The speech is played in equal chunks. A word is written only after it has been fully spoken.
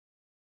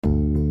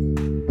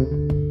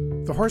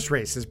The Horse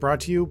Race is brought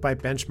to you by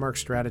Benchmark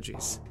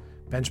Strategies.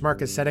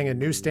 Benchmark is setting a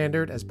new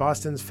standard as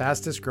Boston's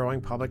fastest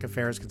growing public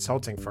affairs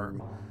consulting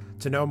firm.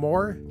 To know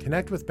more,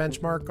 connect with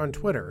Benchmark on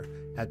Twitter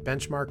at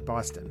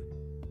BenchmarkBoston.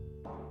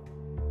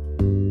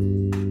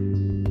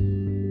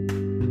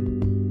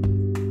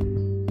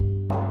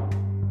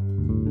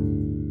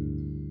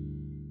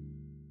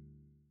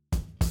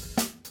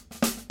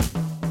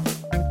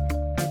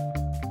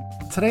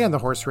 Today on The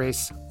Horse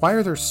Race, why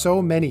are there so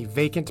many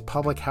vacant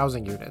public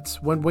housing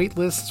units when wait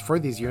lists for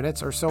these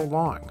units are so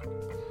long?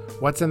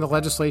 What's in the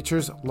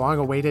legislature's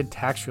long-awaited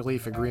tax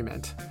relief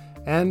agreement?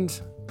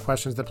 And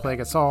questions that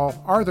plague us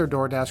all, are there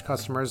DoorDash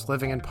customers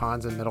living in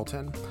ponds in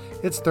Middleton?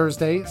 It's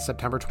Thursday,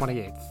 September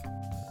 28th.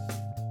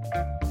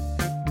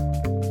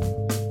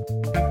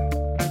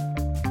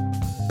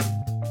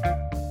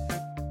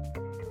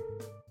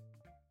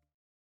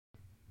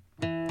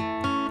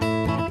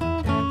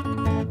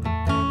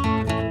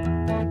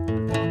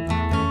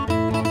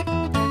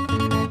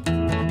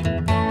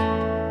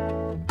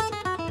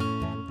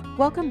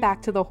 Welcome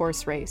back to The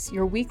Horse Race,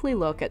 your weekly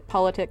look at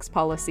politics,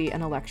 policy,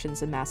 and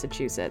elections in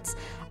Massachusetts.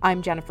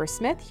 I'm Jennifer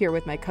Smith, here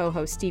with my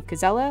co-host Steve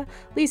Koczela.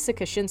 Lisa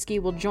Kaczynski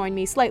will join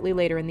me slightly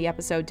later in the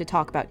episode to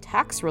talk about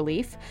tax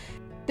relief.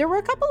 There were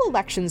a couple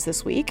elections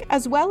this week,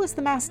 as well as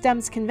the Mass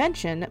Dems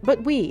convention,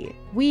 but we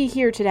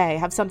here today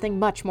have something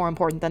much more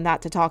important than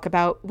that to talk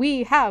about.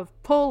 We have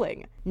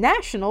polling.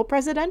 National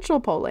presidential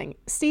polling.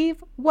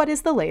 Steve, what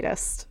is the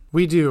latest?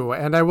 We do,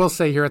 and I will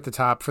say here at the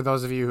top, for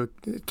those of you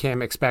who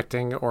came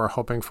expecting or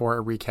hoping for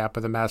a recap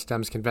of the Mass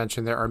Dems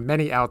convention, there are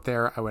many out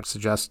there. I would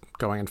suggest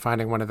going and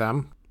finding one of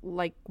them.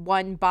 Like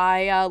one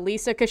by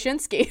Lisa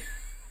Kaczynski.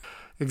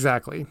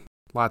 Exactly.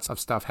 Lots of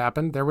stuff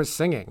happened. There was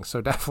singing,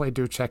 so definitely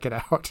do check it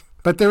out.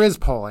 But there is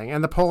polling,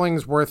 and the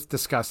polling's worth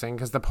discussing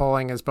because the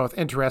polling is both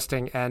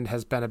interesting and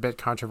has been a bit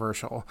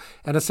controversial.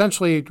 And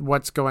essentially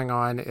what's going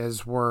on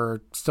is we're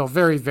still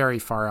very, very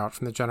far out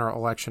from the general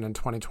election in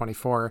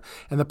 2024,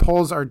 and the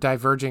polls are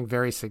diverging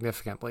very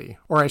significantly.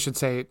 Or I should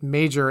say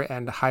major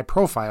and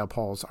high-profile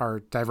polls are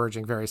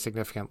diverging very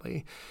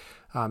significantly.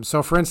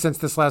 So, for instance,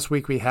 this last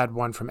week we had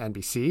one from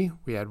NBC,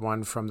 we had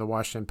one from the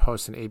Washington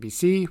Post and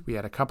ABC, we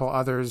had a couple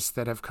others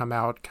that have come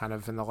out kind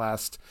of in the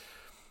last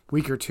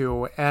week or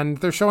two, and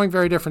they're showing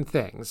very different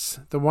things.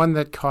 The one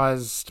that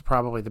caused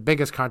probably the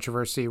biggest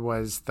controversy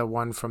was the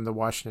one from the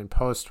Washington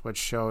Post, which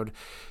showed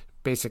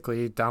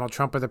basically Donald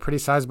Trump with a pretty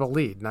sizable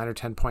lead, 9 or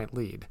 10 point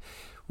lead,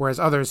 whereas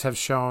others have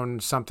shown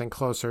something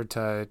closer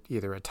to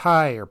either a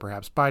tie or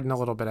perhaps Biden a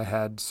little bit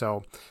ahead.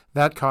 So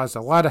that caused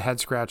a lot of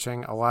head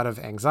scratching, a lot of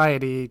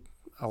anxiety,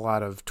 a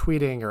lot of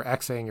tweeting or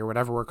Xing or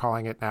whatever we're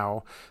calling it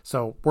now.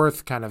 So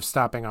worth kind of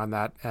stopping on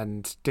that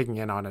and digging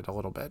in on it a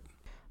little bit.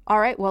 All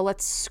right, well,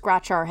 let's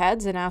scratch our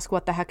heads and ask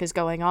what the heck is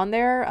going on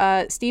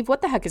there. Steve,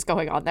 what the heck is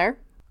going on there?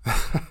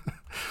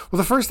 Well,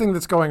 the first thing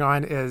that's going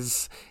on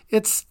is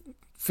it's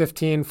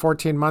 15,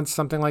 14 months,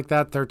 something like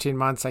that, 13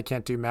 months, I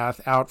can't do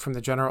math, out from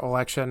the general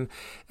election.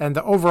 And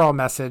the overall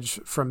message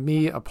from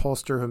me, a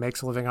pollster who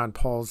makes a living on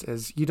polls,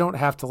 is you don't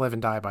have to live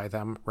and die by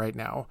them right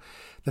now.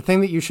 The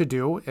thing that you should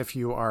do if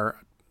you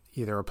are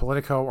either a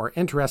politico or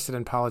interested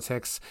in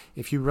politics,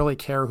 if you really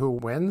care who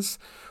wins,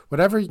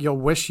 whatever you'll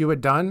wish you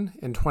had done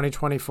in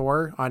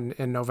 2024,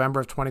 in November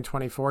of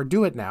 2024,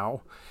 do it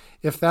now.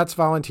 If that's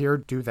volunteer,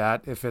 do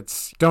that. If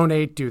it's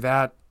donate, do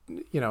that.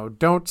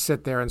 Don't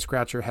sit there and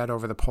scratch your head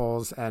over the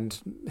polls and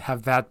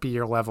have that be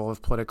your level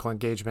of political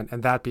engagement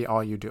and that be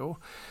all you do.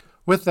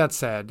 With that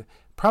said,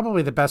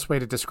 probably the best way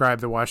to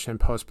describe the Washington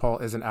Post poll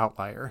is an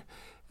outlier.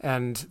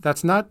 And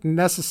that's not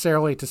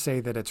necessarily to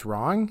say that it's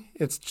wrong.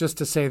 It's just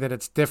to say that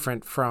it's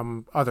different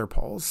from other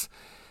polls.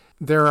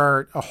 There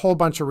are a whole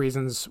bunch of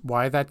reasons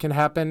why that can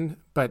happen,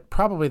 but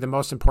probably the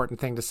most important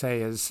thing to say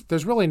is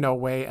there's really no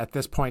way at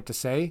this point to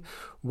say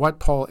what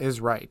poll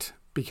is right.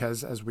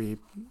 Because, as we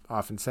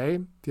often say,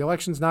 the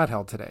election's not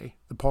held today.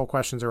 The poll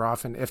questions are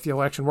often, if the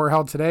election were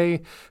held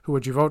today, who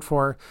would you vote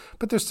for?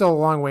 But there's still a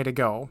long way to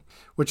go,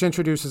 which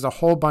introduces a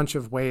whole bunch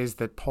of ways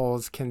that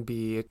polls can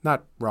be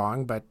not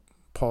wrong, but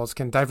polls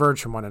can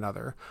diverge from one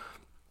another.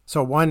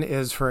 So one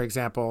is, for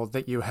example,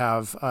 that you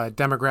have a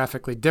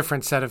demographically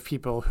different set of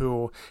people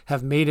who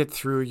have made it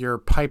through your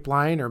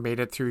pipeline or made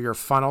it through your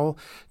funnel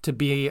to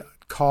be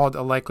called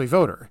a likely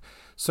voter.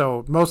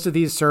 So most of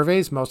these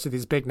surveys, most of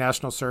these big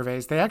national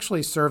surveys, they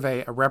actually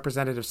survey a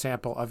representative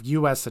sample of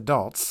U.S.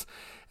 adults,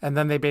 and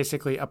then they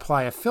basically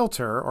apply a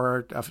filter,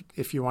 or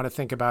if you want to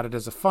think about it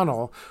as a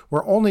funnel,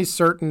 where only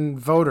certain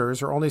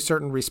voters or only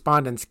certain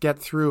respondents get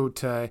through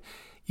to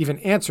even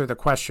answer the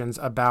questions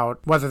about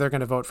whether they're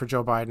going to vote for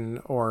Joe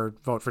Biden or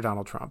vote for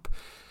Donald Trump.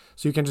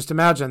 So you can just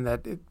imagine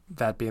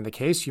that being the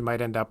case, you might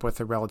end up with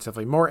a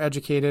relatively more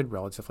educated,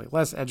 relatively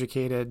less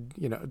educated,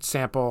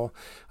 sample,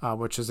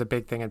 which is a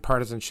big thing in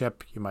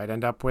partisanship. You might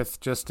end up with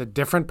just a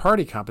different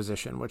party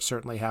composition, which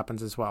certainly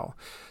happens as well.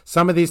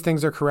 Some of these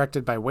things are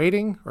corrected by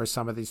weighting, or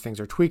some of these things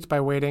are tweaked by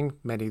weighting.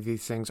 Many of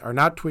these things are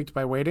not tweaked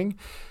by weighting.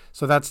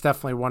 So that's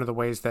definitely one of the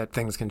ways that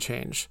things can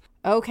change.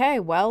 Okay,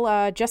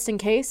 well, just in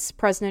case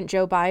President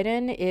Joe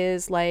Biden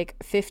is like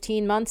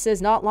 15 months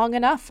is not long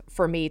enough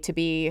for me to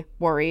be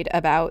worried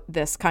about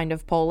this kind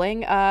of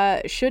polling.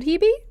 Should he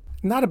be?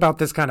 Not about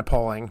this kind of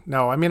polling.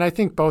 No, I mean, I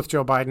think both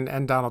Joe Biden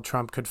and Donald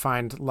Trump could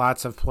find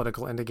lots of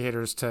political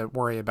indicators to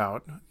worry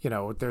about.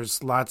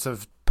 There's lots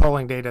of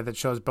polling data that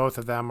shows both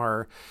of them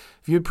are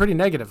viewed pretty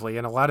negatively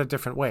in a lot of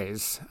different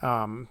ways.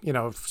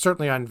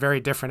 Certainly on very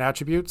different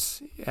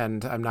attributes.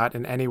 And I'm not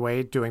in any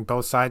way doing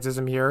both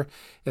sidesism here.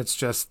 It's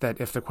just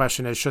that if the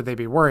question is, should they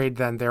be worried,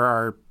 then there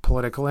are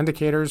political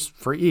indicators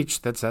for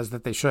each that says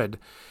that they should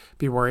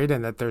be worried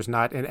and that there's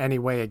not in any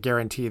way a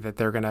guarantee that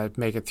they're going to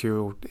make it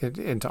through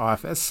into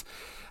office.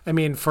 I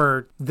mean,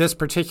 for this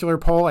particular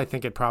poll, I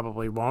think it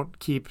probably won't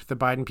keep the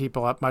Biden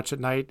people up much at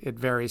night. It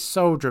varies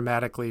so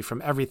dramatically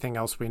from everything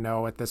else we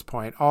know at this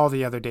point. All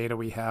the other data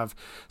we have,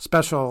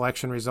 special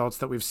election results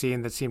that we've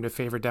seen that seem to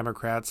favor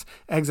Democrats,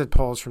 exit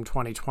polls from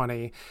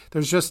 2020.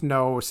 There's just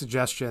no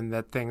suggestion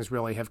that things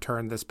really have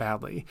turned this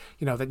badly.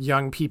 That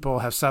young people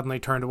have suddenly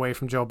turned away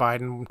from Joe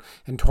Biden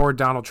and toward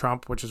Donald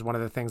Trump, which is one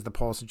of the things the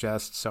poll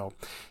suggests. So,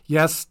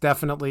 yes,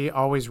 definitely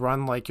always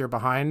run like you're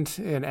behind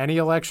in any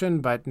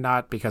election, but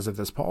not because of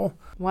this poll.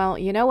 Well,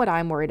 you know what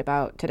I'm worried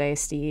about today,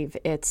 Steve?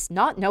 It's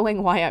not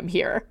knowing why I'm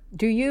here.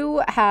 Do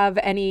you have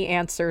any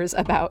answers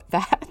about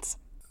that?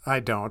 I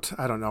don't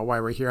know why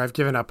we're here. I've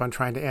given up on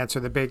trying to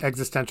answer the big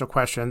existential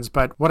questions,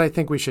 but what I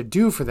think we should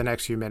do for the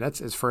next few minutes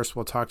is first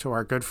we'll talk to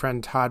our good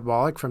friend Todd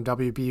Wallack from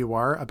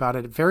WBUR about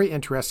a very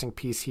interesting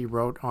piece he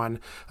wrote on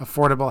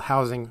affordable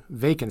housing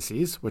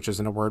vacancies, which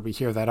isn't a word we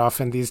hear that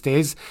often these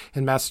days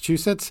in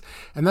Massachusetts.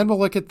 And then we'll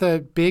look at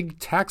the big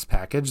tax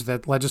package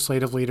that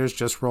legislative leaders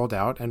just rolled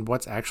out and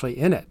what's actually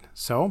in it.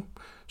 So,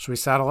 should we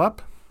saddle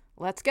up?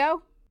 Let's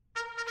go.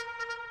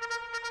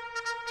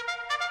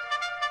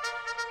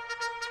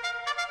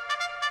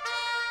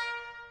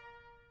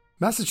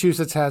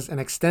 Massachusetts has an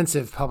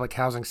extensive public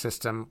housing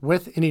system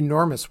with an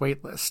enormous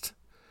wait list.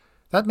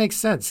 That makes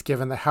sense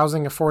given the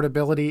housing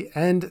affordability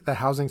and the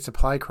housing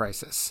supply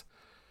crisis.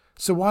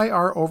 So why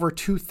are over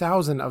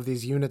 2,000 of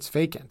these units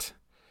vacant?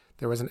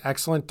 There was an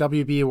excellent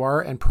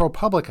WBUR and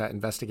ProPublica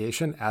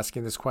investigation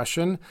asking this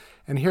question,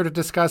 and here to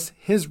discuss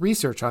his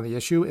research on the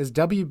issue is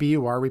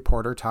WBUR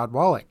reporter Todd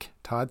Wallack.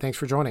 Todd, thanks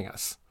for joining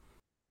us.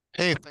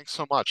 Hey, thanks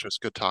so much. It was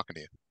good talking to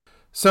you.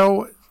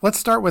 So let's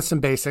start with some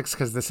basics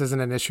because this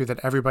isn't an issue that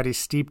everybody's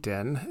steeped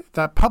in.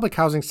 The public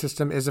housing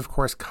system is, of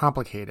course,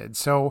 complicated.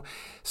 So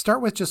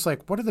start with just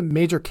what are the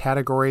major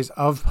categories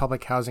of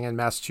public housing in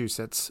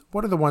Massachusetts?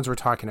 What are the ones we're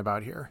talking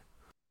about here?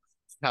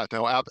 Yeah,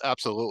 no,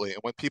 absolutely. And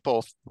when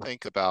people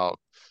think about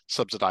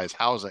subsidized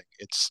housing,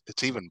 it's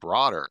even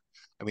broader.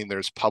 I mean,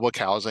 there's public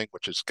housing,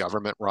 which is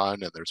government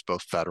run, and there's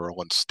both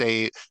federal and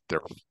state.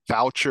 There are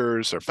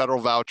vouchers, there are federal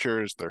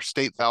vouchers, there are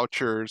state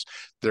vouchers.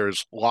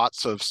 There's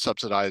lots of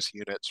subsidized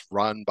units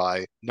run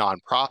by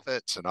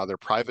nonprofits and other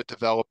private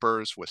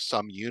developers with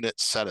some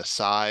units set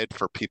aside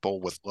for people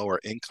with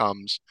lower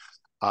incomes.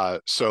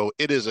 So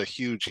it is a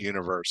huge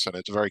universe, and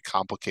it's very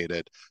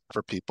complicated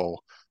for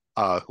people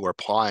who are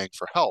applying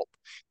for help.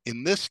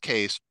 In this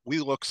case, we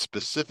look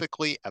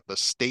specifically at the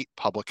state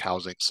public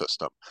housing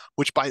system,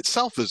 which by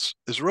itself is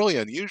really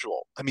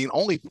unusual. I mean,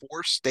 only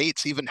 4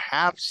 states even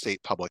have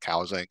state public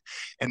housing,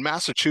 and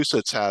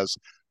Massachusetts has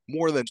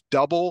more than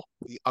double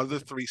the other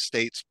 3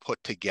 states put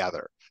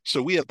together.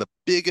 So we have the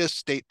biggest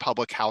state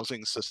public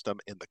housing system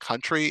in the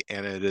country,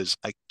 and it is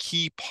a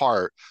key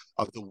part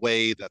of the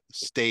way that the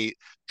state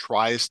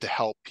tries to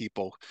help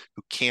people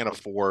who can't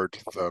afford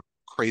the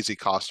crazy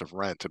cost of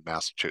rent in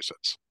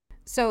Massachusetts.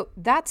 So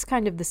that's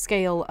kind of the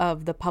scale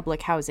of the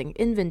public housing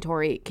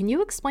inventory. Can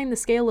you explain the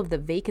scale of the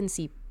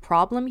vacancy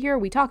problem here?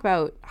 We talk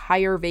about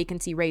higher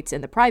vacancy rates in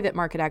the private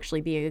market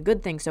actually being a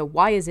good thing. So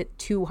why is it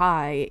too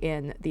high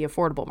in the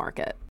affordable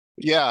market?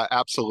 Yeah,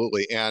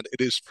 absolutely. And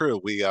it is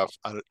true. We have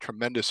a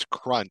tremendous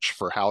crunch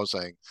for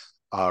housing.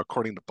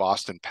 According to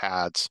Boston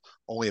PADS,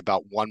 only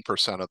about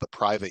 1% of the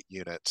private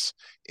units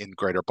in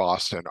Greater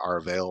Boston are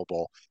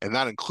available. And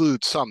that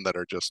includes some that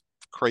are just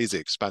crazy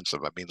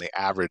expensive. I mean, the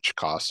average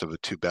cost of a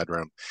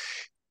 2-bedroom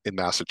in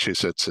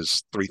Massachusetts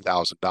is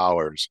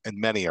 $3,000, and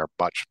many are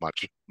much,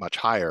 much, much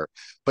higher.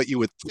 But you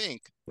would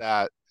think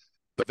that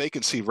the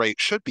vacancy rate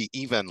should be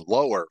even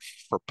lower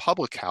for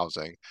public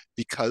housing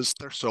because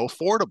they're so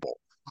affordable.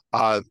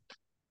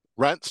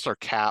 Rents are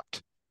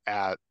capped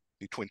at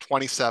between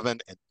 27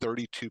 and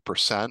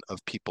 32% of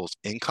people's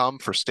income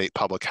for state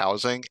public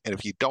housing. And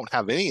if you don't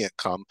have any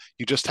income,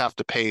 you just have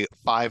to pay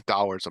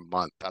 $5 a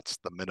month. That's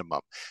the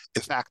minimum.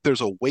 In fact, there's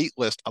a wait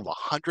list of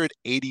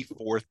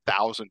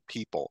 184,000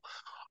 people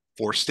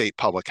for state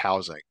public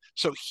housing.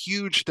 So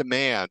huge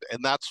demand.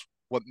 And that's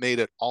what made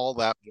it all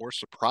that more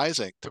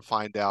surprising to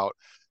find out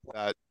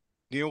that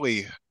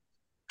nearly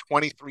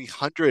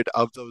 2,300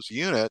 of those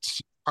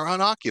units are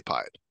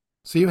unoccupied.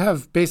 So you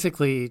have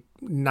basically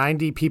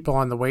 90 people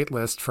on the wait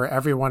list for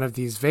every one of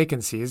these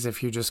vacancies.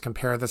 If you just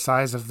compare the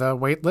size of the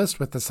wait list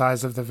with the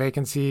size of the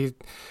vacancy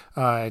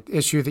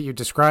issue that you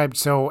described.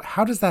 So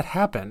how does that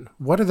happen?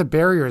 What are the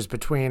barriers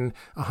between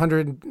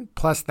 100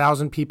 plus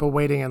thousand people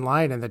waiting in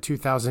line and the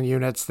 2,000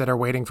 units that are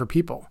waiting for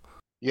people?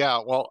 Yeah,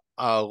 well,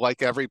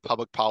 like every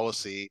public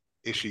policy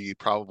issue you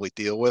probably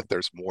deal with,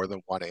 there's more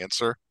than one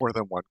answer, more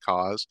than one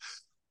cause.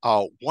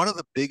 One of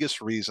the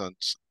biggest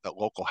reasons that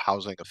local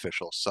housing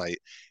officials cite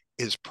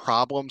is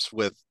problems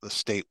with the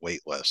state wait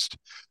list.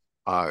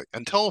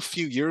 Until a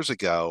few years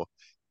ago,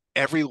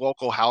 every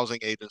local housing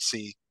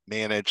agency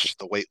managed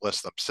the wait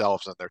list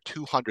themselves, and there are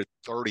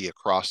 230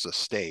 across the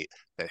state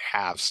that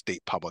have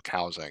state public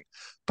housing.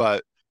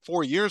 But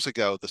 4 years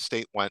ago, the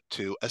state went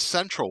to a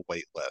central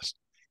wait list.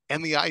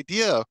 And the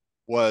idea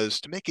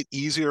was to make it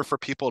easier for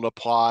people to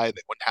apply.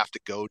 They wouldn't have to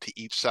go to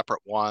each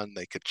separate one.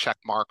 They could check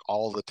mark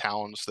all the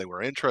towns they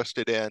were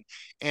interested in,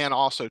 and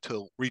also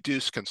to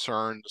reduce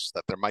concerns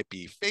that there might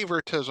be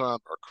favoritism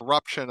or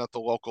corruption at the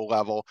local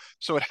level.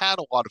 So it had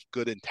a lot of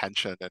good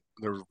intention, and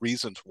there were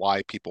reasons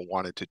why people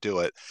wanted to do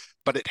it,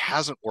 but it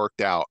hasn't worked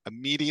out.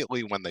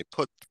 Immediately when they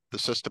put the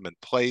system in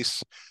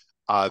place,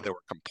 there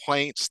were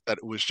complaints that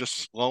it was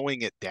just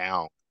slowing it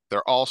down. There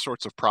are all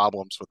sorts of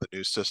problems with the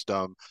new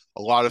system.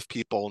 A lot of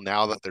people,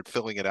 now that they're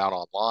filling it out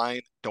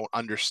online, don't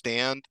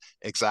understand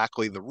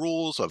exactly the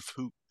rules of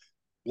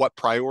what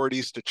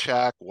priorities to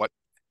check,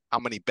 how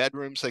many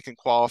bedrooms they can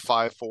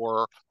qualify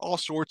for, all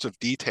sorts of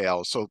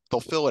details. So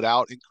they'll fill it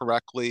out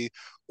incorrectly,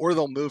 or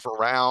they'll move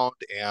around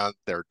and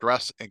their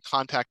address and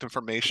contact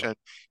information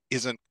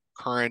isn't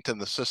current in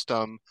the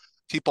system.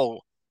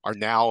 People are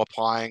now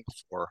applying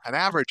for an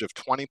average of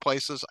 20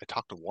 places. I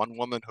talked to one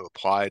woman who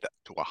applied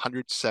to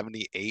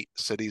 178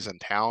 cities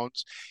and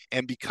towns.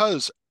 And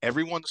because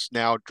everyone's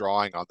now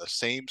drawing on the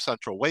same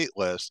central wait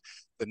list,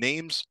 the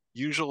names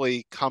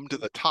usually come to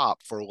the top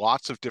for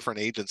lots of different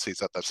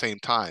agencies at the same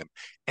time.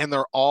 And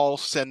they're all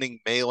sending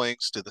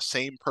mailings to the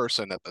same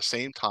person at the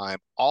same time,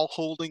 all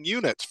holding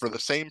units for the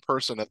same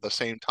person at the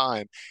same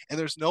time. And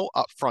there's no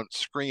upfront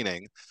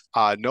screening,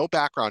 no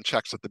background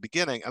checks at the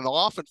beginning. And they'll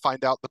often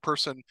find out the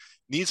person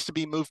needs to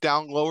be moved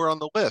down lower on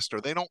the list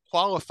or they don't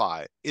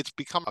qualify. It's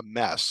become a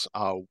mess.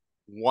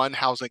 One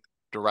housing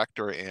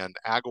director in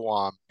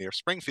Agawam near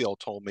Springfield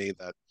told me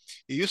that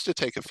it used to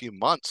take a few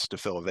months to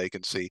fill a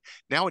vacancy.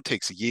 Now it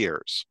takes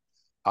years.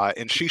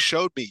 And she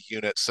showed me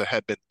units that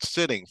had been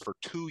sitting for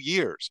 2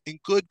 years in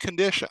good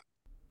condition.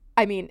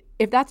 I mean,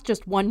 if that's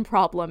just one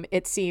problem,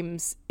 it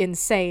seems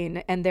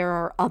insane. And there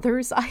are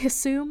others, I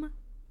assume?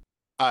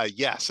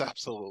 Yes,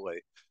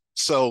 absolutely.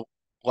 So,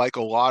 like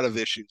a lot of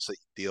issues that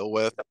you deal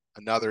with,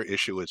 another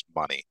issue is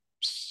money.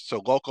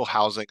 So, local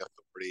housing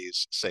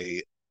authorities say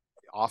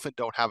they often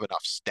don't have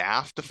enough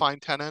staff to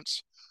find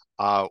tenants,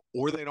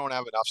 or they don't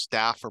have enough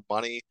staff or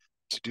money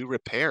to do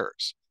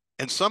repairs.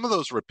 And some of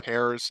those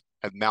repairs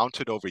have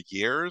mounted over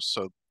years.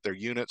 So, their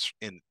units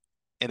in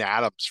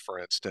Adams, for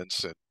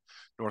instance, in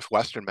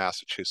northwestern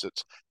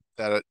Massachusetts,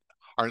 that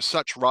are in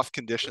such rough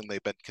condition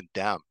they've been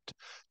condemned.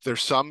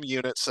 There's some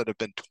units that have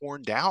been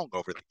torn down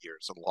over the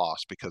years and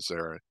lost because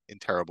they're in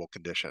terrible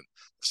condition.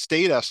 The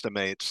state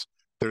estimates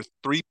there's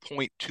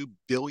 $3.2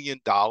 billion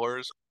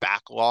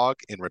backlog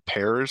in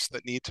repairs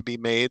that need to be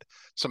made.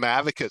 Some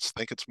advocates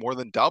think it's more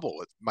than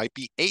double. It might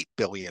be $8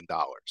 billion.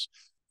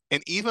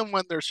 And even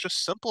when there's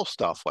just simple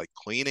stuff like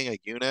cleaning a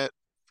unit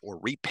or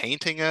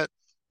repainting it,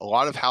 a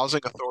lot of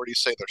housing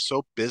authorities say they're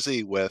so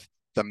busy with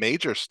the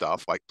major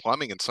stuff like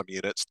plumbing in some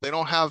units, they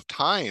don't have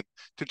time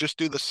to just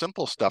do the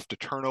simple stuff to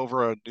turn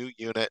over a new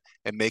unit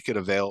and make it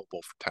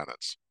available for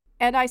tenants.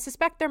 And I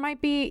suspect there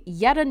might be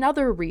yet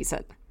another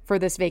reason for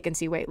this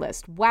vacancy wait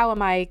list. Wow,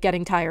 am I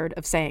getting tired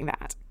of saying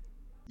that?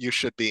 You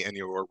should be, and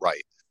you were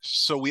right.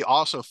 So we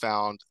also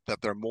found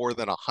that there are more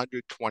than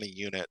 120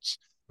 units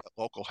that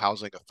local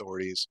housing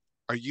authorities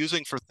are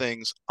using for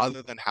things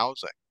other than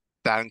housing.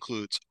 That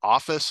includes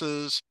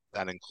offices,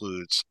 that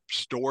includes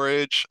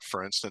storage.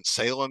 For instance,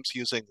 Salem's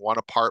using one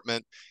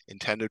apartment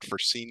intended for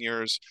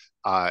seniors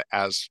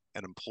as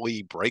an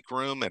employee break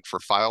room and for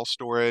file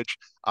storage.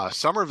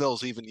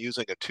 Somerville's even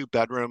using a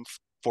two-bedroom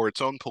for its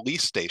own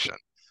police station,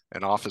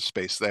 an office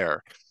space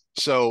there.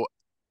 So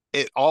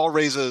it all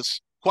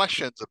raises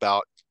questions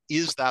about,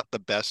 is that the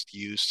best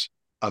use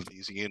of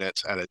these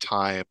units at a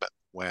time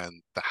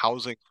when the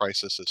housing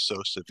crisis is so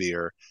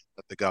severe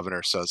that the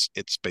governor says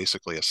it's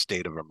basically a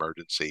state of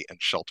emergency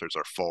and shelters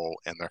are full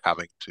and they're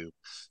having to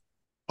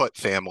put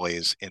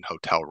families in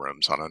hotel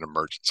rooms on an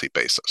emergency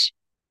basis.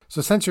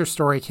 So since your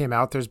story came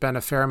out, there's been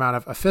a fair amount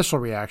of official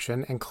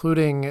reaction,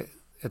 including,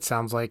 it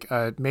sounds like,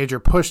 a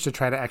major push to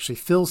try to actually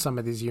fill some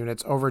of these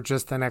units over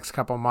just the next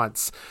couple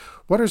months.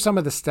 What are some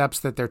of the steps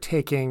that they're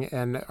taking,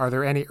 and are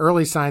there any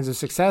early signs of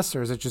success,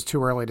 or is it just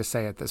too early to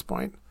say at this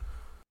point?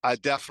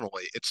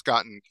 Definitely. It's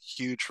gotten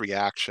huge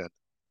reaction.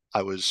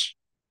 I was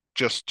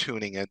just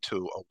tuning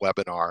into a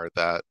webinar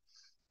that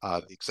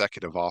the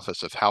Executive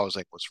Office of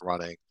Housing was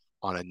running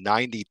on a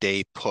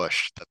 90-day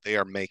push that they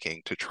are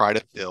making to try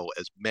to fill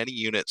as many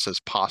units as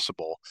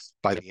possible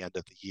by the end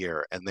of the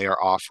year. And they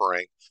are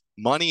offering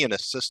money and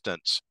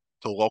assistance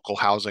to local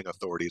housing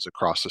authorities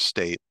across the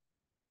state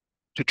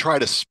to try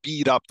to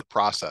speed up the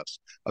process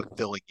of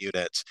filling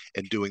units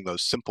and doing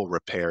those simple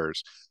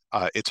repairs.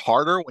 It's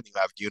harder when you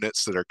have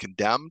units that are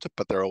condemned,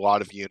 but there are a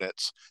lot of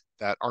units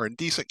that are in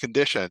decent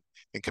condition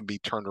and can be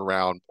turned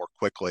around more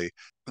quickly.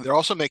 They're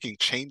also making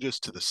changes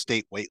to the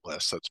state wait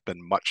list that's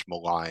been much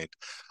maligned.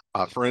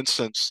 For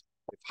instance,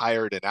 they've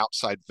hired an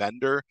outside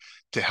vendor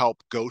to help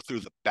go through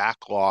the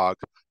backlog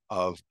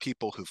of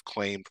people who've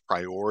claimed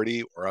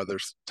priority or other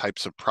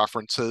types of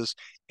preferences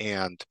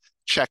and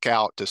check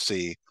out to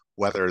see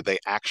whether they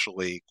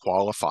actually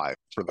qualify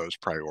for those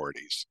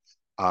priorities.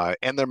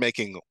 And they're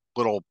making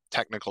little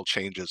technical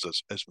changes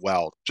as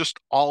well, just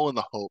all in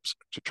the hopes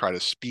to try to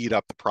speed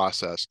up the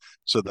process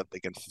so that they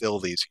can fill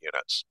these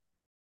units.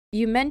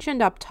 You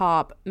mentioned up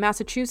top,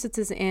 Massachusetts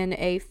is in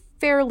a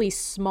fairly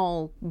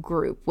small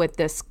group with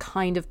this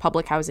kind of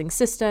public housing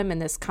system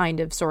and this kind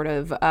of sort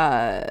of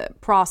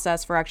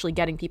process for actually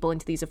getting people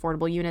into these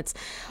affordable units.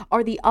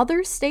 Are the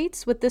other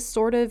states with this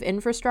sort of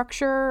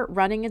infrastructure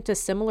running into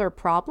similar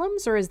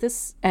problems, or is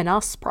this an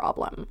us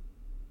problem?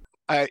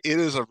 It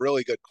is a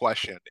really good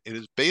question. It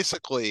is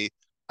basically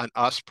an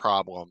us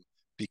problem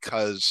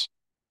because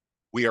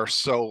we are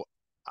so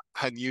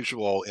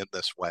unusual in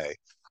this way.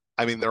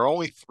 I mean, there are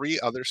only 3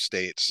 other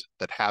states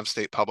that have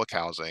state public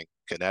housing: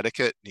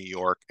 Connecticut, New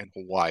York, and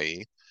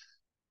Hawaii.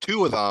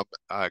 2 of them,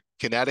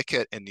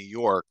 Connecticut and New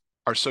York,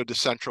 are so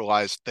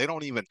decentralized, they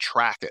don't even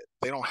track it.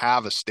 They don't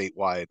have a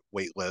statewide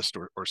wait list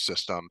or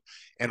system.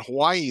 And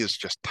Hawaii is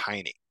just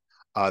tiny.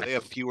 They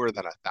have fewer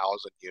than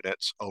 1,000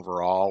 units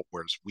overall,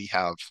 whereas we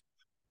have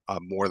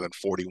more than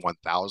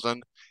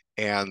 41,000,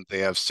 and they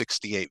have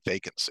 68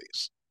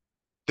 vacancies.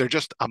 They're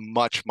just a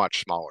much,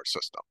 much smaller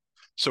system.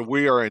 So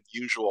we are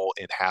unusual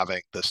in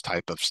having this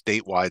type of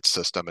statewide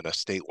system and a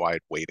statewide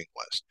waiting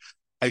list.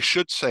 I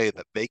should say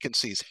that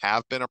vacancies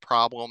have been a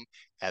problem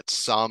at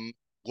some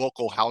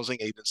local housing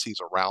agencies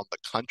around the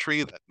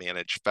country that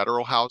manage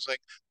federal housing,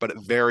 but it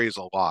varies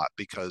a lot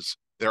because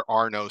there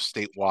are no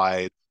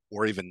statewide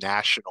or even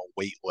national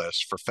wait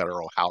lists for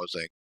federal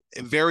housing.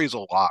 It varies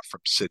a lot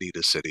from city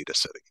to city to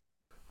city.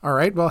 All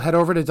right, well, head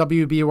over to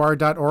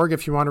WBUR.org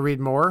if you want to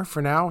read more.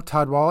 For now,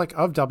 Todd Wallack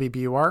of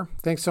WBUR,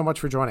 thanks so much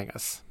for joining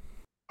us.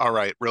 All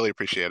right, really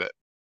appreciate it.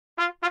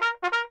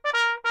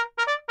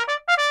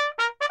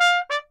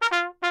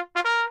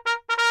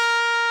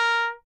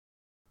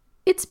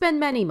 It's been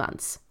many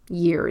months,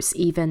 years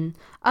even,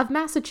 of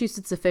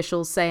Massachusetts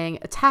officials saying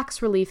a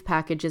tax relief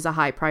package is a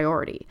high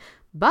priority.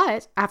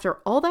 But after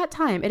all that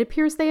time, it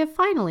appears they have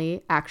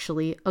finally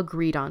actually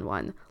agreed on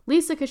one.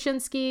 Lisa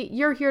Kaczynski,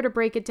 you're here to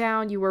break it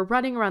down. You were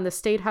running around the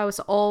State House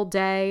all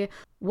day.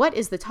 What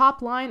is the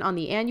top line on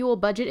the annual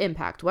budget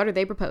impact? What are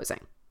they proposing?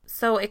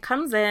 So it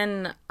comes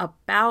in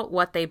about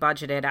what they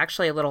budgeted,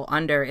 actually a little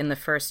under in the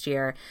first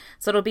year.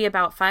 So it'll be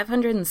about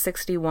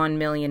 $561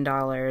 million,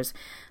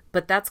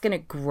 but that's going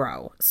to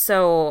grow.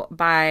 So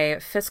by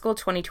fiscal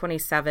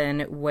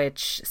 2027,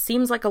 which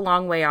seems like a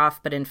long way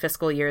off, but in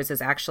fiscal years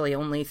is actually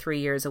only 3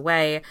 years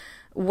away,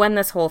 when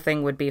this whole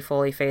thing would be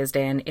fully phased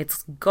in,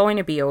 it's going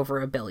to be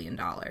over $1 billion.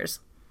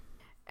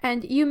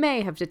 And you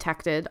may have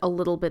detected a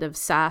little bit of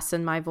sass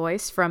in my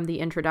voice from the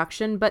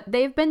introduction, but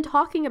they've been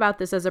talking about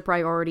this as a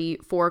priority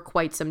for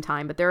quite some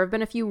time, but there have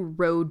been a few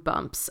road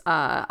bumps.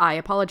 I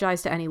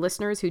apologize to any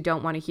listeners who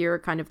don't want to hear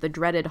kind of the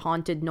dreaded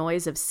haunted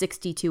noise of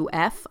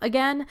 62F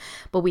again,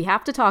 but we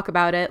have to talk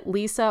about it.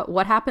 Lisa,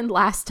 what happened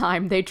last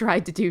time they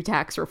tried to do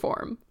tax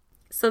reform?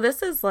 So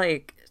this is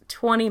like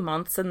 20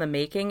 months in the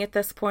making at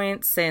this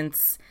point,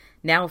 since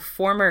now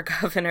former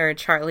Governor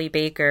Charlie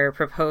Baker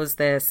proposed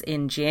this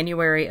in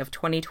January of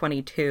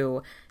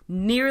 2022,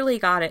 nearly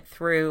got it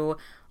through,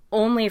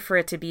 only for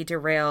it to be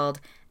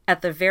derailed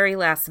at the very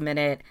last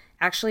minute.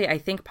 Actually, I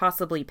think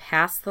possibly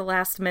past the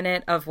last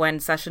minute of when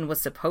session was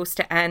supposed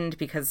to end,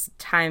 because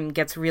time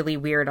gets really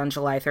weird on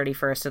July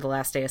 31st, or the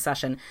last day of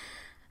session.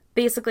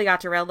 Basically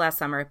got derailed last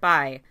summer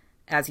by,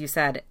 as you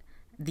said,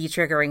 the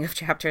triggering of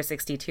Chapter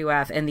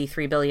 62F and the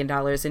 $3 billion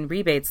in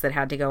rebates that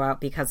had to go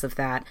out because of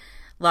that.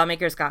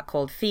 Lawmakers got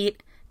cold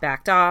feet,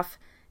 backed off.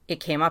 It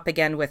came up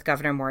again with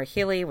Governor Maura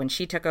Healey when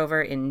she took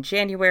over in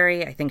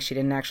January. I think she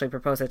didn't actually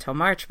propose it till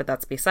March, but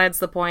that's besides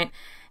the point.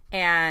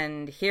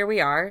 And here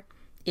we are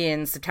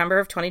in September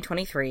of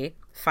 2023,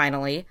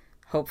 finally,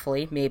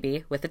 hopefully,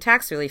 maybe, with a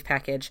tax relief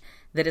package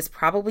that is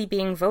probably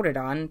being voted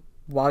on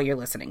while you're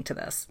listening to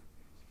this.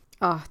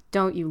 Oh,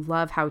 don't you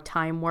love how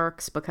time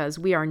works? Because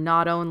we are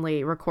not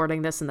only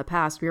recording this in the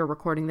past, we are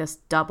recording this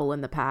double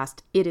in the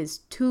past. It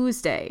is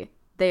Tuesday.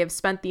 They have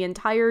spent the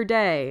entire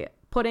day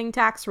putting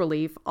tax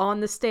relief on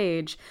the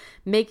stage,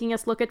 making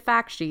us look at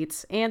fact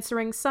sheets,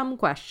 answering some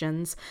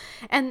questions.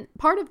 And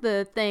part of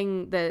the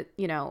thing that,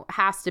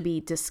 has to be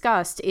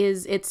discussed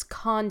is its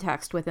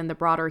context within the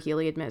broader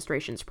Healey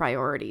administration's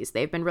priorities.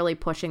 They've been really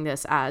pushing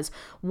this as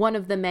one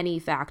of the many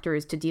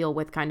factors to deal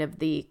with kind of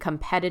the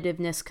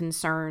competitiveness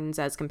concerns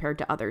as compared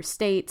to other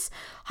states,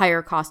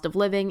 higher cost of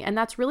living, and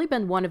that's really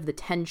been one of the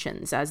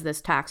tensions as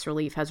this tax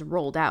relief has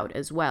rolled out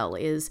as well,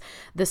 is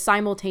the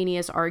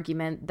simultaneous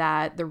argument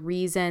that the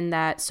reason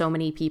that so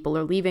many people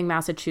are leaving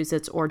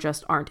Massachusetts or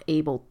just aren't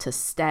able to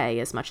stay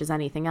as much as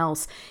anything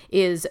else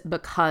is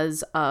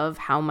because of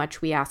how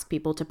much we ask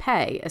people to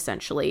pay,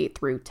 essentially,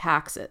 through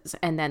taxes.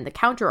 And then the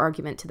counter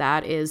argument to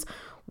that is,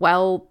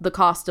 well, the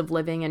cost of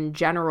living in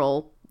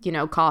general,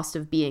 cost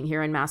of being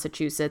here in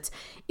Massachusetts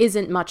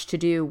isn't much to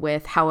do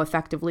with how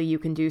effectively you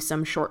can do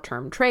some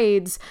short-term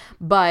trades,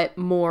 but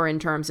more in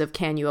terms of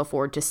can you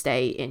afford to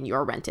stay in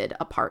your rented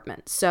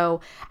apartment.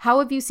 So how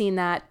have you seen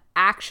that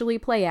actually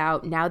play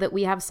out now that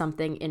we have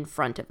something in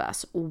front of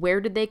us? Where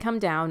did they come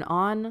down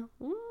on?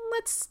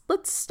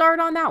 Let's start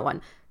on that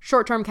one.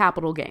 Short-term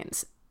capital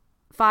gains.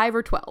 5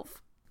 or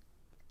 12?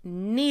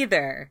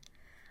 Neither.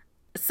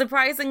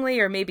 Surprisingly,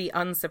 or maybe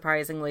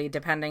unsurprisingly,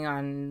 depending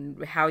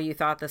on how you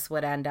thought this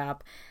would end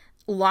up,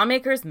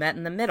 lawmakers met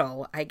in the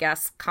middle. I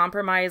guess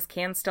compromise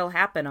can still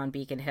happen on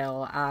Beacon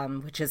Hill,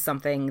 which is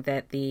something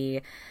that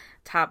the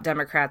top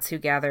Democrats who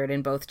gathered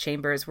in both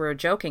chambers were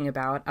joking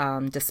about.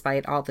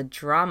 Despite all the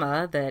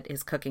drama that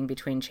is cooking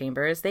between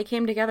chambers, they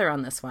came together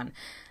on this one.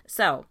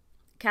 So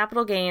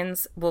capital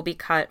gains will be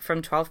cut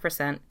from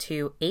 12%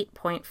 to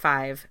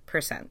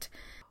 8.5%.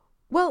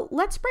 Well,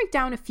 let's break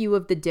down a few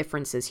of the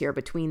differences here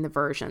between the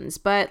versions,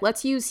 but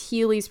let's use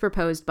Healey's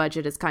proposed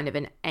budget as kind of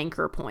an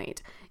anchor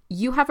point.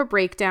 You have a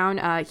breakdown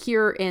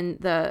here in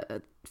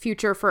the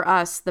future for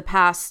us, the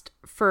past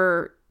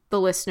for the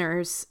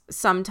listeners,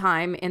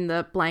 sometime in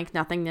the blank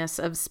nothingness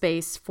of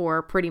space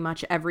for pretty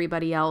much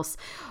everybody else,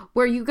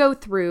 where you go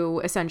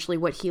through essentially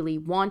what Healey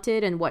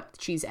wanted and what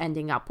she's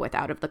ending up with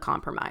out of the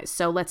compromise.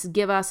 So let's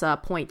give us a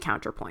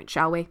point-counterpoint,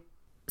 shall we?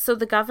 So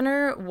the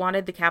governor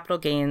wanted the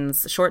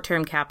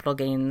short-term capital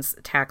gains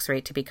tax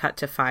rate to be cut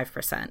to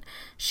 5%.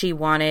 She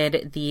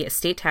wanted the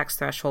estate tax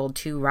threshold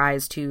to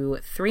rise to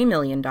 $3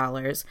 million,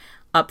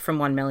 up from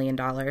 $1 million.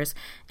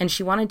 And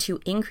she wanted to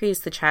increase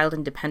the child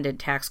independent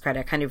tax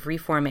credit, kind of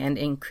reform and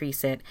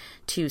increase it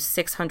to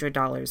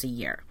 $600 a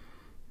year.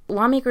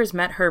 Lawmakers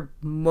met her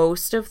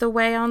most of the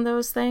way on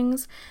those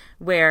things,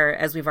 where,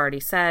 as we've already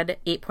said,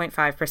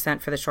 8.5%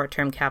 for the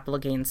short-term capital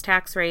gains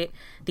tax rate.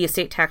 The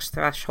estate tax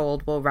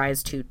threshold will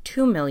rise to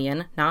 $2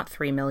 million, not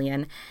 $3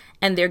 million.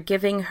 And they're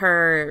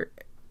phasing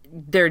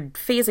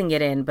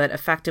it in, but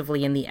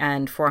effectively in the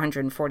end,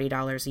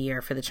 $440 a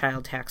year for the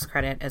child tax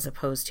credit as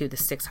opposed to the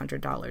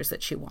 $600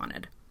 that she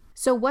wanted.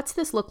 So what's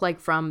this look like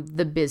from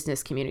the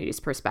business community's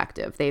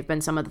perspective? They've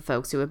been some of the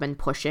folks who have been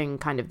pushing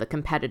kind of the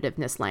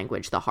competitiveness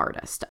language the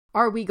hardest.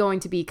 Are we going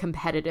to be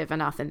competitive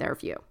enough in their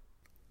view?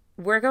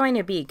 We're going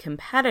to be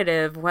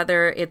competitive.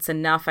 Whether it's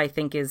enough, I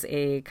think, is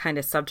a kind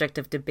of subject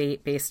of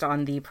debate based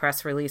on the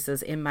press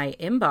releases in my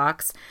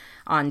inbox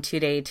on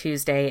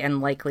Tuesday,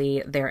 and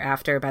likely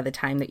thereafter by the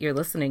time that you're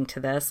listening to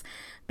this.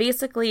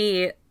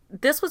 Basically,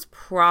 this was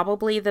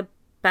probably the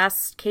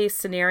best case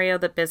scenario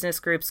that business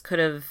groups could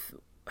have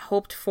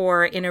hoped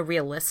for in a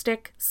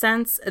realistic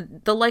sense.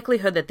 The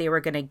likelihood that they were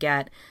going to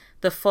get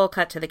the full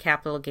cut to the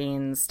capital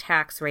gains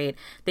tax rate,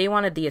 they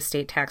wanted the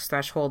estate tax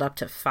threshold up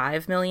to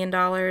 $5 million,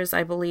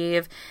 I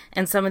believe.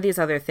 And some of these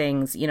other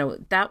things,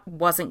 that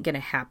wasn't going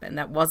to happen.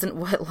 That wasn't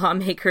what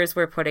lawmakers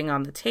were putting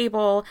on the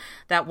table.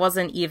 That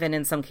wasn't even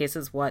in some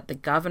cases what the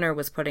governor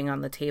was putting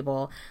on the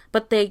table.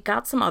 But they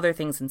got some other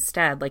things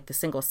instead, like the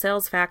single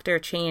sales factor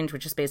change,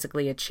 which is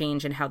basically a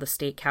change in how the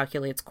state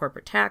calculates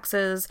corporate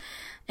taxes.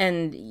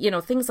 And,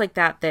 things like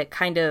that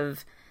kind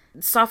of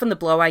soften the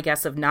blow, I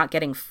guess, of not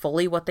getting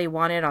fully what they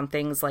wanted on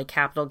things like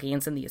capital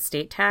gains and the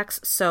estate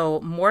tax.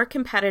 So more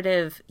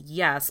competitive,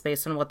 yes,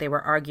 based on what they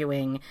were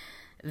arguing.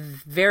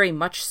 Very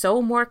much so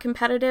more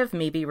competitive,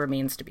 maybe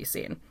remains to be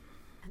seen.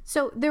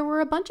 So there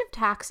were a bunch of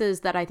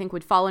taxes that I think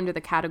would fall under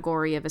the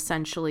category of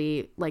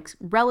essentially like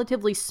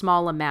relatively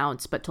small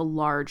amounts, but to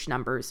large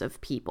numbers of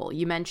people.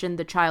 You mentioned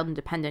the child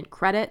independent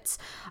credits.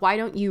 Why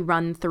don't you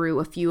run through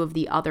a few of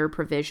the other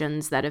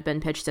provisions that have been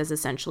pitched as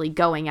essentially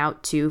going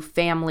out to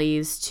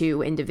families,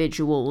 to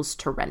individuals,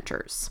 to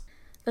renters?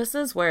 This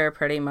is where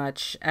pretty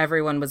much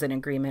everyone was in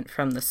agreement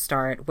from the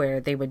start, where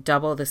they would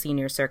double the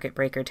senior circuit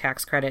breaker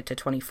tax credit to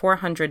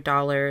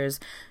 $2,400,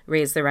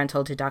 raise the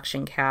rental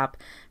deduction cap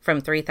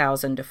from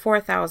 $3,000 to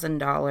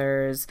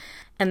 $4,000,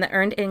 and the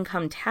earned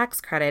income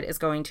tax credit is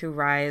going to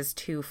rise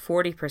to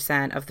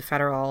 40% of the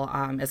federal,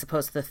 as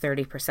opposed to the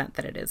 30%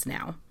 that it is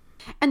now.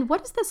 And what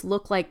does this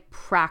look like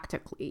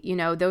practically?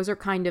 Those are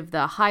kind of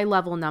the high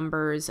level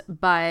numbers,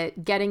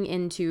 but getting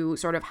into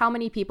sort of how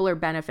many people are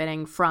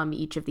benefiting from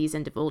each of these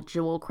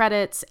individual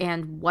credits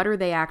and what are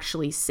they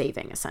actually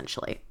saving,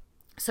 essentially?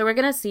 So we're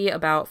going to see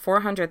about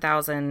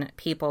 400,000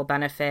 people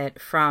benefit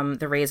from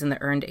the raise in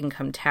the earned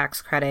income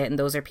tax credit, and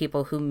those are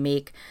people who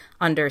make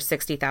under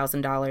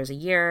 $60,000 a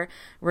year.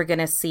 We're going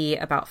to see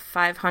about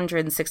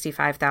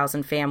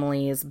 565,000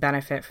 families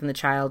benefit from the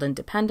child and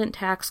dependent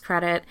tax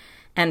credit.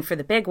 And for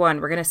the big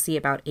one, we're going to see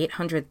about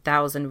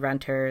 800,000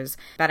 renters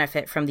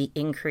benefit from the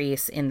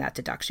increase in that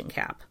deduction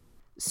cap.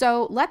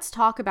 So let's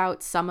talk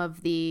about some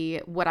of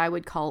the, what I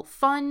would call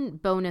fun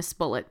bonus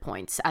bullet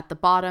points at the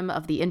bottom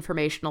of the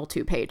informational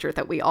two-pager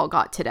that we all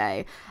got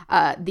today.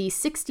 The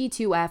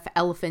 62F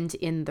elephant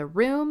in the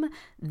room,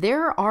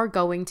 there are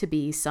going to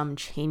be some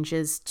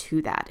changes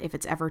to that if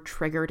it's ever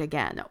triggered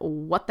again.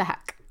 What the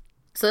heck?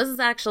 So this is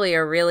actually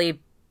a really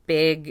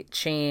big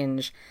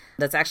change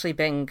that's actually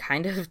been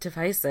kind of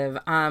divisive.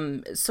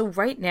 So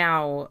right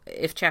now,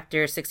 if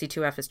Chapter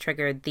 62F is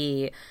triggered,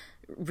 the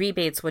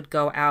rebates would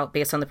go out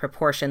based on the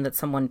proportion that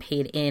someone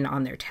paid in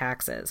on their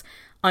taxes.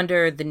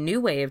 Under the new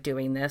way of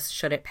doing this,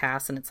 should it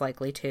pass, and it's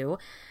likely to,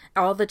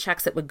 all the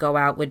checks that would go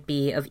out would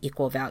be of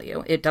equal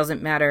value. It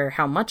doesn't matter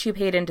how much you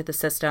paid into the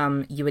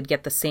system, you would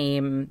get the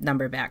same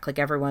number back. Like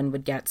everyone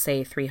would get,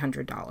 say,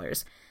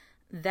 $300.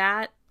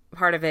 That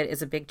part of it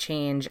is a big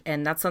change,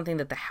 and that's something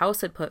that the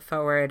House had put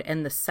forward,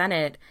 and the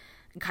Senate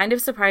kind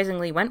of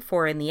surprisingly went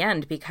for in the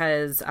end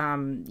because,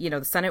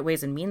 the Senate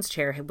Ways and Means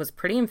chair was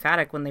pretty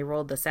emphatic when they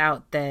rolled this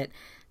out that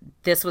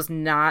this was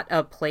not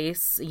a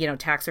place,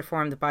 tax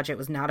reform, the budget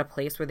was not a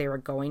place where they were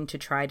going to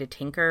try to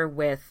tinker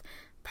with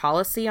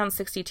policy on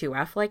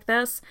 62F like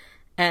this.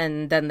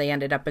 And then they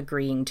ended up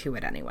agreeing to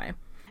it anyway.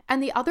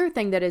 And the other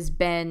thing that has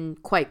been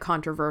quite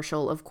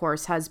controversial, of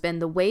course, has been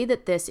the way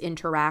that this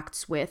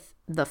interacts with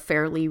the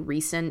fairly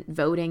recent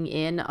voting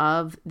in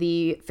of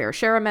the Fair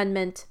Share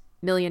Amendment,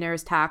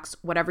 millionaire's tax,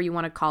 whatever you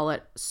want to call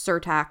it,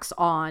 surtax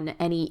on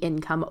any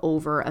income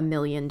over $1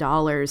 million,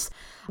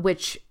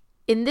 which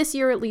in this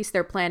year, at least,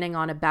 they're planning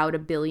on about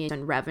 $1 billion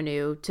in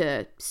revenue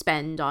to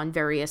spend on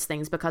various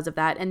things because of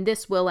that. And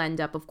this will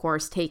end up, of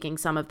course, taking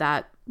some of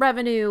that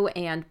revenue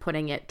and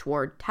putting it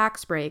toward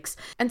tax breaks.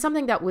 And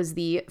something that was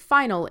the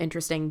final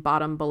interesting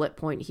bottom bullet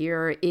point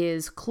here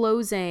is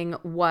closing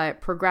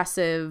what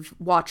progressive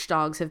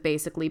watchdogs have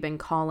basically been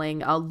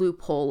calling a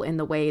loophole in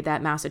the way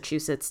that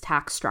Massachusetts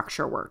tax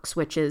structure works,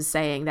 which is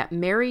saying that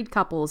married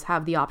couples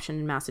have the option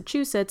in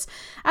Massachusetts,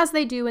 as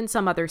they do in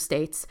some other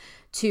states,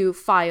 to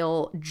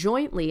file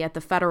jointly at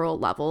the federal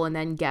level and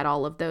then get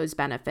all of those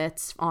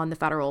benefits on the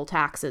federal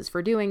taxes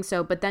for doing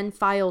so, but then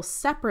file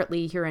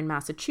separately here in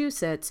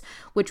Massachusetts,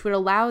 which would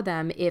allow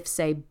them, if,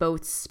 say,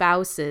 both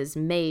spouses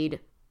made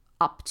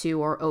up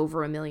to or over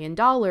 $1 million,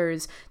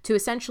 to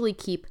essentially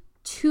keep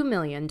 $2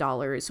 million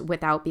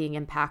without being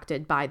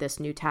impacted by this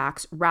new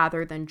tax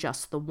rather than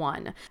just the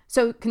one.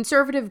 So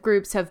conservative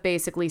groups have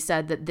basically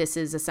said that this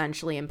is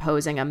essentially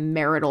imposing a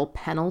marital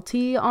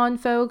penalty on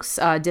folks,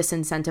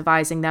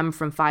 disincentivizing them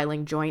from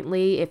filing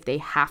jointly if they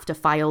have to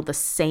file the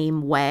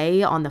same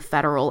way on the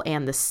federal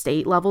and the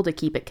state level to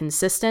keep it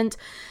consistent.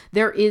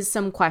 There is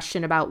some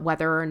question about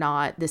whether or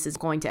not this is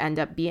going to end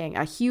up being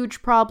a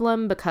huge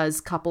problem because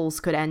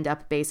couples could end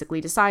up basically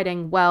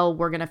deciding, well,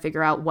 we're going to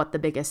figure out what the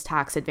biggest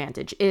tax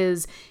advantage is.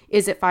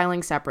 Is it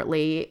filing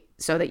separately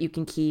so that you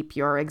can keep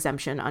your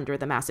exemption under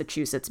the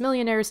Massachusetts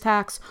millionaire's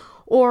tax,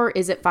 or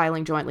is it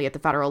filing jointly at the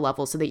federal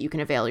level so that you can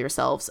avail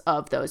yourselves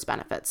of those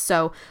benefits?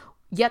 So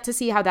yet to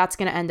see how that's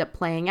going to end up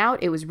playing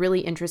out. It was really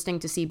interesting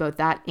to see both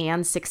that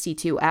and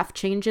 62F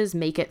changes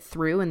make it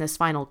through in this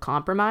final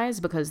compromise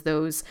because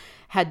those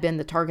had been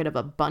the target of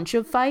a bunch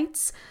of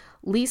fights.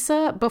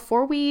 Lisa,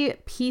 before we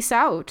peace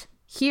out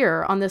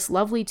here on this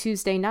lovely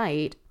Tuesday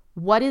night,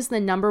 what is the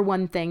number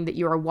one thing that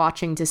you are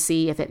watching to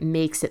see if it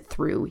makes it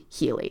through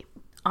Healy?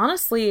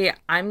 Honestly,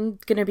 I'm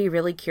going to be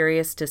really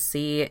curious to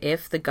see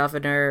if the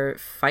governor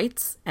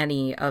fights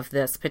any of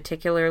this,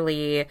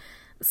 particularly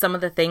some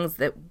of the things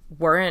that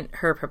weren't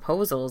her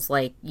proposals,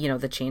 like,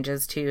 the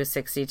changes to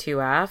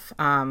 62F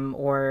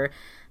or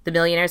the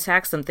millionaire's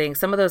tax,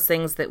 some of those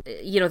things that,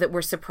 that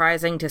were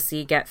surprising to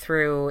see get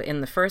through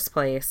in the first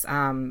place.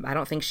 I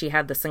don't think she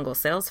had the single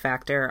sales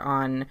factor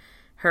on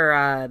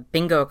her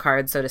bingo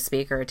card, so to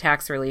speak, or a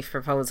tax relief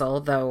proposal,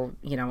 though,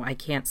 I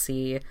can't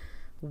see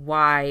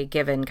why,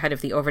 given kind of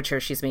the overture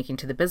she's making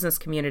to the business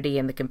community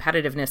and the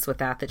competitiveness with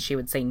that she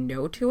would say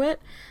no to it.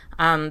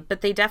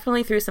 But they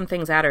definitely threw some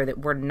things at her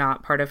that were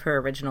not part of her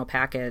original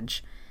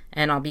package,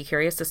 and I'll be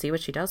curious to see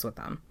what she does with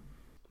them.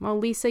 Well,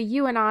 Lisa,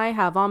 you and I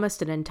have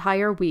almost an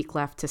entire week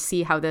left to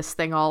see how this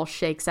thing all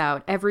shakes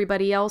out.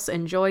 Everybody else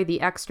enjoy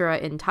the extra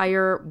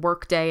entire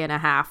workday and a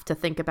half to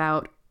think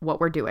about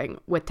what we're doing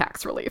with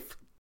tax relief.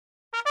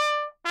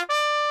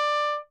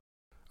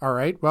 All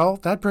right, well,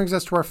 that brings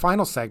us to our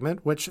final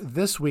segment, which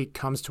this week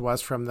comes to us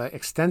from the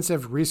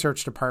extensive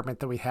research department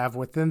that we have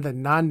within the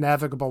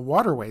Non-Navigable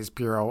Waterways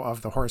Bureau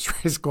of the Horse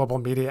Race Global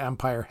Media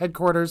Empire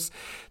headquarters.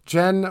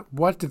 Jen,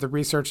 what did the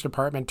research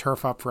department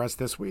turf up for us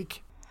this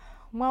week?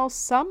 Well,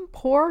 some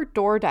poor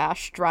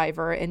DoorDash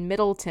driver in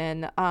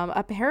Middleton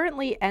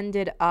apparently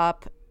ended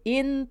up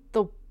in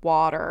the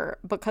water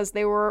because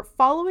they were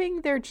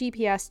following their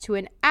GPS to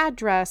an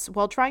address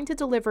while trying to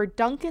deliver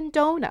Dunkin'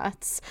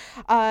 Donuts,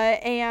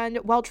 and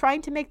while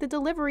trying to make the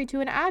delivery to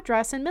an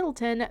address in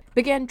Middleton,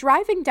 began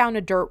driving down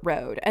a dirt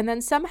road and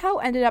then somehow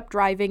ended up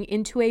driving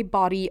into a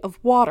body of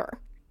water.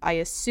 I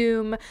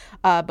assume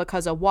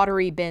because a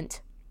watery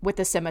bint with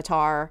a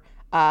scimitar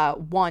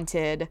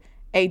wanted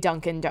a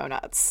Dunkin'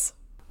 Donuts.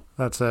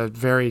 That's a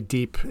very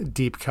deep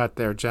cut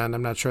there, Jen.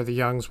 I'm not sure the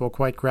youngs will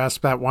quite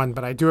grasp that one,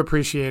 but I do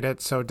appreciate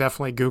it. So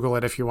definitely Google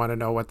it if you want to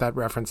know what that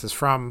reference is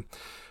from.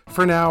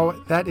 For now,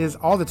 that is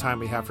all the time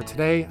we have for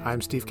today.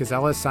 I'm Steve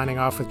Kozelis, signing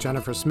off with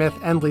Jennifer Smith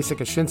and Lisa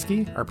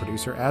Kaczynski. Our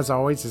producer, as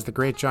always, is the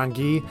great John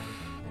Gee.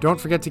 Don't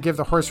forget to give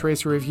The Horse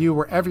Race a review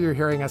wherever you're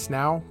hearing us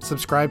now.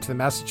 Subscribe to the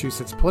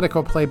Massachusetts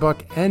Political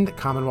Playbook and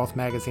Commonwealth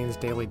Magazine's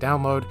daily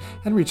download,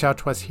 and reach out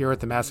to us here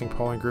at the Massing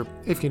Polling Group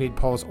if you need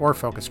polls or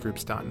focus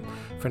groups done.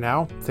 For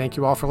now, thank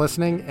you all for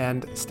listening,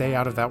 and stay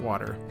out of that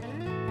water.